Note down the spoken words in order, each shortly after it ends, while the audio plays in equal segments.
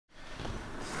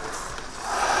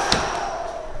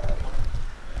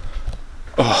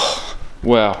Oh,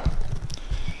 wow.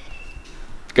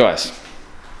 Guys,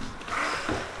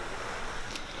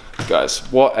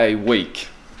 what a week.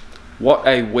 What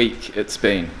a week it's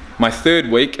been. My third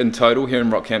week in total here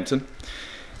in Rockhampton.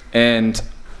 And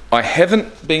I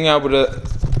haven't been able to,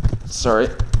 sorry,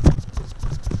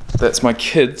 that's my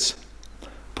kids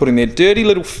putting their dirty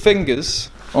little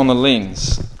fingers on the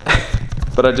lens.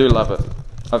 But I do love it.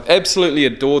 I've absolutely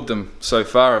adored them so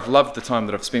far. I've loved the time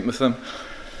that I've spent with them.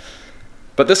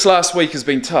 But this last week has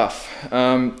been tough.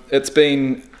 That's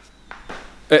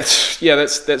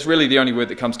really the only word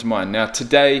that comes to mind. Now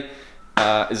today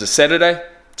is a Saturday.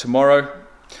 Tomorrow,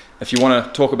 if you want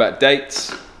to talk about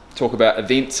dates, talk about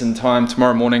events and time,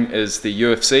 tomorrow morning is the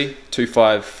UFC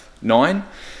 259,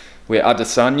 where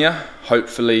Adesanya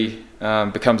hopefully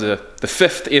becomes the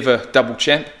 5th ever double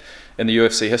champ in the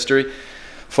UFC history,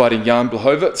 fighting Jan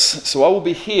Blachowicz. So I will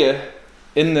be here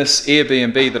in this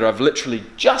Airbnb that I've literally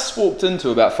just walked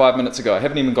into about 5 minutes ago. I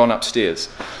haven't even gone upstairs.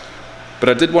 But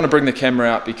I did want to bring the camera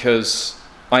out because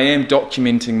I am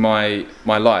documenting my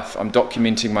life. I'm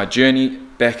documenting my journey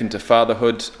back into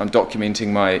fatherhood. I'm documenting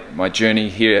my journey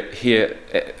here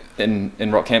in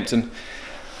Rockhampton.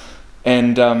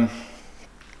 And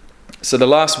so the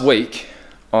last week,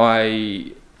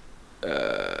 I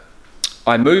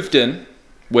moved in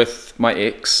with my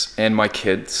ex and my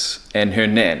kids and her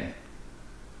nan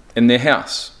in their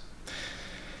house.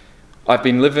 I've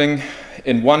been living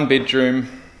in one bedroom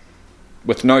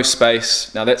with no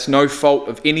space. Now that's no fault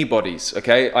of anybody's,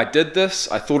 okay? I did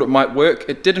this, I thought it might work,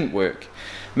 it didn't work.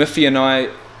 Miffy and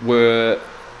I were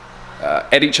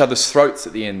at each other's throats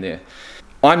at the end there.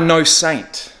 I'm no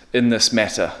saint in this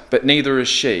matter, but neither is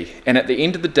she. And at the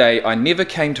end of the day, I never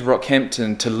came to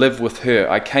Rockhampton to live with her.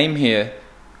 I came here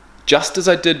just as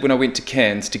I did when I went to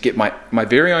Cairns to get my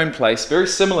very own place, very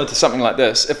similar to something like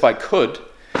this, if I could.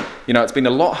 You know, it's been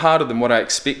a lot harder than what I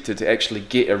expected to actually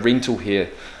get a rental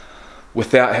here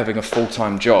without having a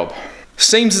full-time job.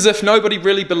 Seems as if nobody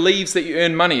really believes that you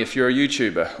earn money if you're a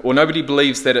YouTuber, or nobody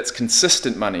believes that it's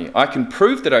consistent money. I can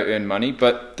prove that I earn money,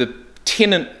 but the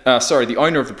the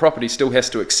owner of the property still has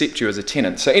to accept you as a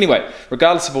tenant. So anyway,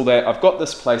 regardless of all that, I've got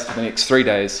this place for the next 3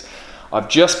 days. I've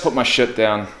just put my shit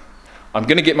down. I'm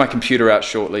gonna get my computer out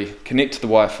shortly, connect to the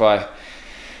Wi-Fi,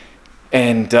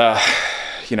 and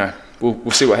you know,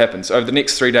 we'll see what happens. Over the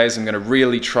next 3 days, I'm gonna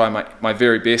really try my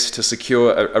very best to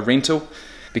secure a rental,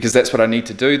 because that's what I need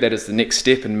to do. That is the next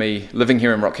step in me living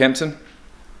here in Rockhampton.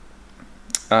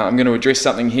 I'm going to address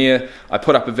something here. I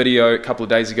put up a video a couple of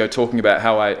days ago talking about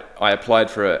how I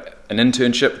applied for an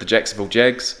internship with the Jacksonville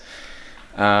Jags.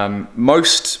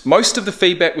 Most of the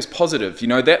feedback was positive. You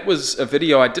know, that was a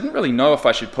video I didn't really know if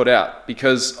I should put out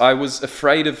because I was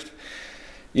afraid of,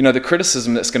 you know, the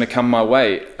criticism that's going to come my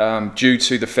way due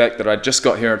to the fact that I just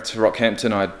got here to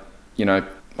Rockhampton.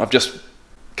 I've just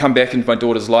come back into my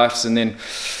daughter's lives, and then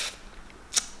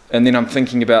I'm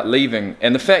thinking about leaving.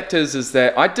 And the fact is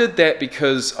that I did that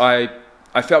because I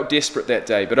felt desperate that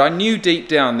day, but I knew deep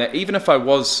down that even if I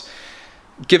was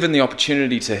given the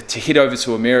opportunity to head over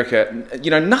to America,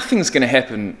 you know, nothing's going to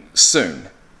happen soon.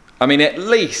 I mean, at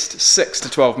least 6 to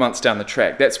 12 months down the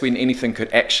track, that's when anything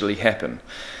could actually happen.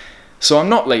 So I'm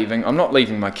not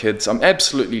leaving my kids. I'm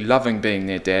absolutely loving being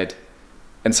their dad.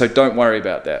 And so don't worry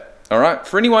about that. All right,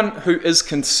 for anyone who is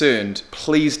concerned,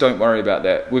 please don't worry about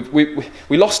that.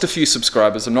 We lost a few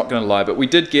subscribers, I'm not going to lie, but we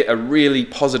did get a really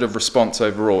positive response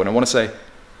overall, and I want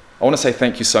to say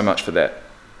thank you so much for that.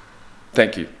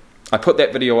 Thank you. I put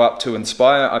that video up to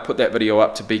inspire. I put that video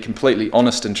up to be completely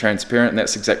honest and transparent, and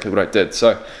that's exactly what I did.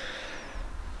 So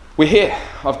we're here.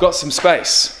 I've got some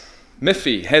space.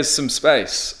 Miffy has some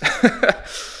space.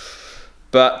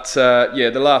 But yeah,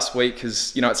 the last week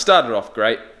has, you know, it started off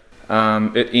great.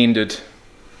 It ended,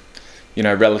 you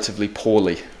know, relatively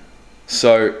poorly.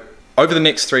 So over the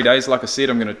next 3 days, like I said,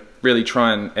 I'm going to really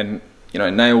try and you know,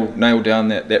 nail down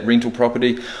that rental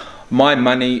property. My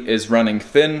money is running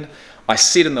thin. I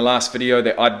said in the last video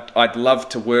that I'd love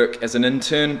to work as an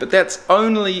intern, but that's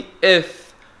only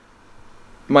if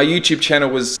my YouTube channel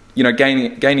was, you know,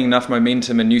 gaining enough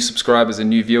momentum and new subscribers and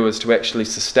new viewers to actually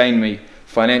sustain me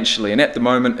financially. And at the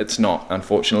moment, it's not,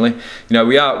 unfortunately. You know,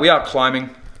 we are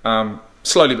climbing.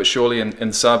 Slowly but surely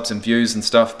in subs and views and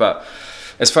stuff, but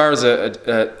as far as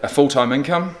a full-time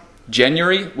income,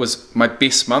 January was my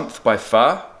best month by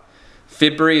far.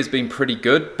 February has been pretty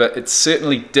good, but it's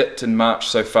certainly dipped in March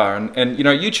so far, and you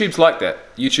know, YouTube's like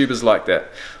that. YouTubers like that.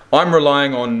 I'm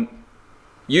relying on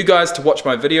you guys to watch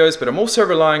my videos, but I'm also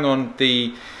relying on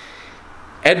the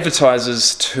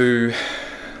advertisers to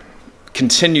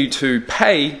continue to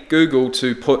pay Google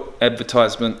to put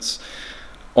advertisements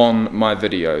on my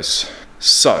videos.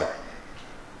 So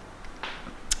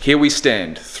here we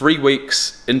stand, 3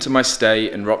 weeks into my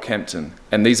stay in Rockhampton,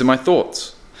 and these are my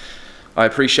thoughts. I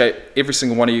appreciate every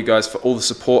single one of you guys for all the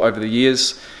support over the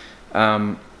years.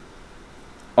 I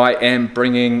am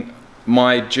bringing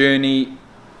my journey,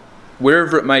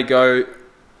 wherever it may go,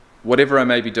 whatever I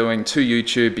may be doing, to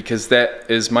YouTube, because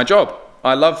that is my job.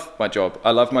 I love my job.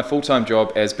 I love my full-time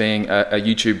job as being a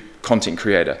YouTube content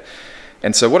creator.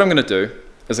 And so what I'm going to do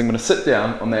is I'm going to sit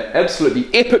down on that absolutely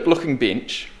epic looking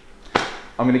bench.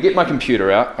 I'm going to get my computer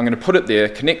out, I'm going to put it there,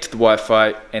 connect to the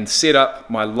Wi-Fi, and set up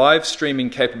my live streaming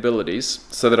capabilities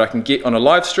so that I can get on a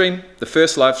live stream. The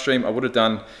first live stream I would have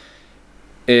done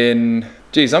in,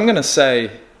 geez, I'm going to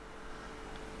say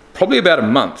probably about a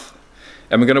month.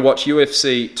 And we're going to watch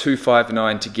UFC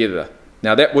 259 together.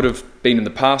 Now that would have been in the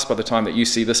past by the time that you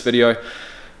see this video.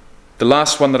 The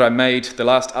last one that I made, the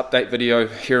last update video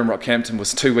here in Rockhampton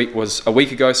was a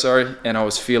week ago, sorry, and I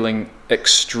was feeling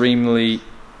extremely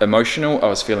emotional. I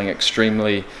was feeling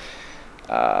extremely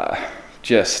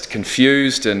just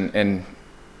confused and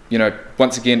you know,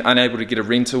 once again unable to get a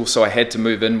rental, so I had to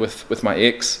move in with my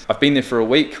ex. I've been there for a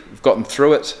week, we've gotten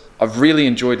through it. I've really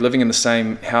enjoyed living in the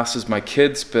same house as my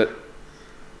kids, but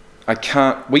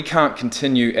we can't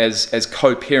continue as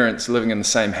co-parents living in the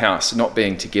same house, not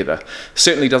being together.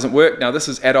 Certainly doesn't work. Now this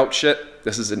is adult shit,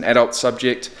 this is an adult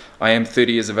subject. I am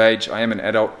 30 years of age, I am an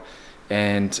adult,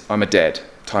 and I'm a dad,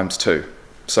 ×2.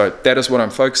 So that is what I'm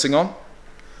focusing on.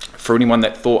 For anyone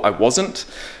that thought I wasn't,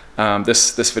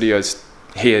 this video is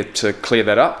here to clear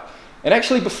that up. And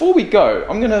actually, before we go,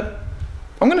 I'm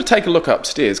gonna take a look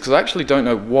upstairs because I actually don't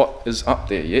know what is up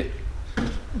there yet.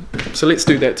 So let's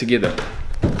do that together.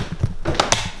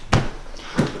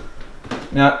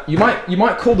 Now you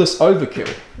might call this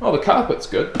overkill. Oh, the carpet's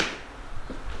good.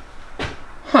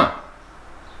 Huh?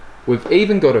 We've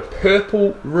even got a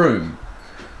purple room,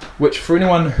 which for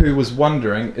anyone who was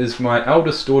wondering is my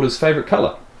eldest daughter's favourite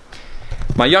colour.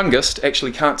 My youngest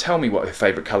actually can't tell me what her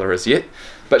favourite colour is yet,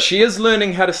 but she is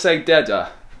learning how to say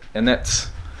dada, and that's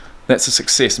a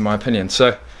success in my opinion.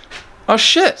 So, oh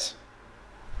shit!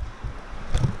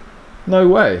 No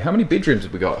way, how many bedrooms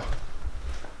have we got?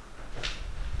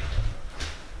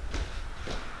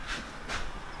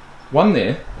 One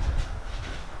there.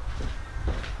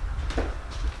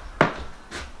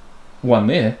 One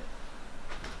there.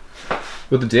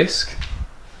 With a desk.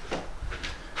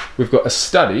 We've got a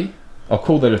study, I'll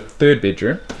call that a third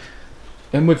bedroom,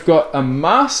 and we've got a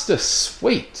master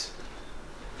suite.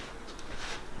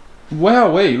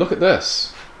 Wowee, look at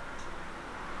this.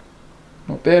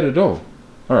 Not bad at all.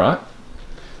 Alright,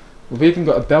 we've even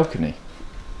got a balcony.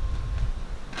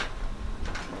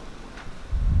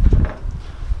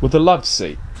 With a love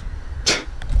seat.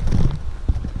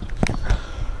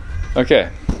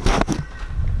 Okay.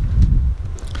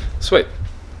 Sweet.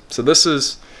 So this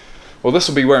is, well, this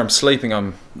will be where I'm sleeping,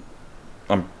 I'm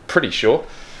pretty sure.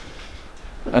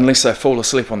 Unless I fall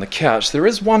asleep on the couch. There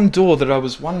is one door that I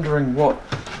was wondering what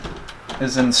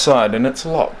is inside, and it's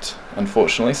locked,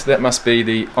 unfortunately. So that must be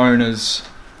the owner's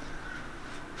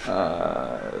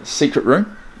secret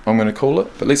room, I'm going to call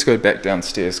it. But let's go back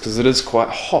downstairs because it is quite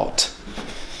hot.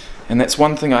 And that's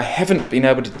one thing I haven't been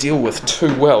able to deal with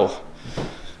too well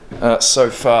so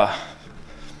far,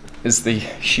 is the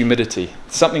humidity.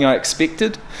 Something I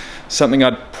expected, something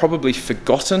I'd probably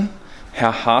forgotten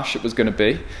how harsh it was going to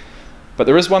be. But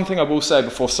there is one thing I will say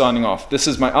before signing off. This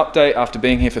is my update after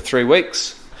being here for 3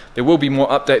 weeks. There will be more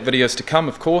update videos to come,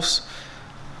 of course,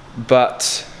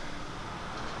 but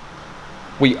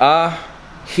we are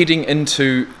heading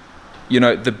into, you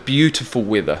know, the beautiful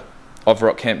weather of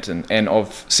Rockhampton and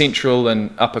of central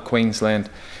and upper Queensland.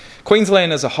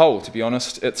 Queensland as a whole, to be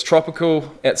honest. It's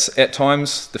tropical at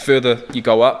times, the further you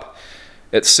go up.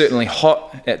 It's certainly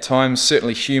hot at times,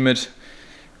 certainly humid.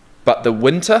 But the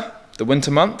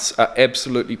winter months are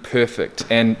absolutely perfect.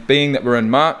 And being that we're in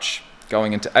March,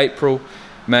 going into April,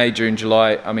 May, June,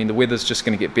 July, I mean, the weather's just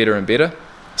going to get better and better.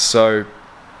 So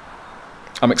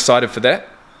I'm excited for that.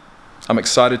 I'm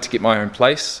excited to get my own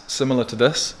place, similar to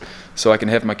this, so I can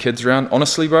have my kids around.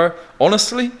 Honestly, bro,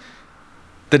 honestly,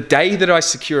 the day that I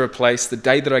secure a place, the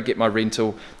day that I get my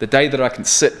rental, the day that I can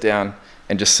sit down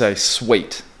and just say,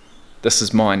 sweet, this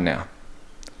is mine now,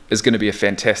 is going to be a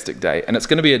fantastic day. And it's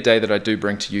going to be a day that I do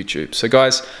bring to YouTube. So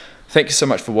guys, thank you so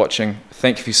much for watching.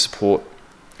 Thank you for your support,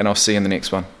 and I'll see you in the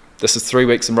next one. This is 3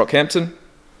 weeks in Rockhampton.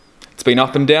 It's been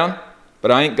up and down,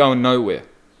 but I ain't going nowhere.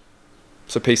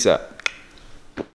 So peace out.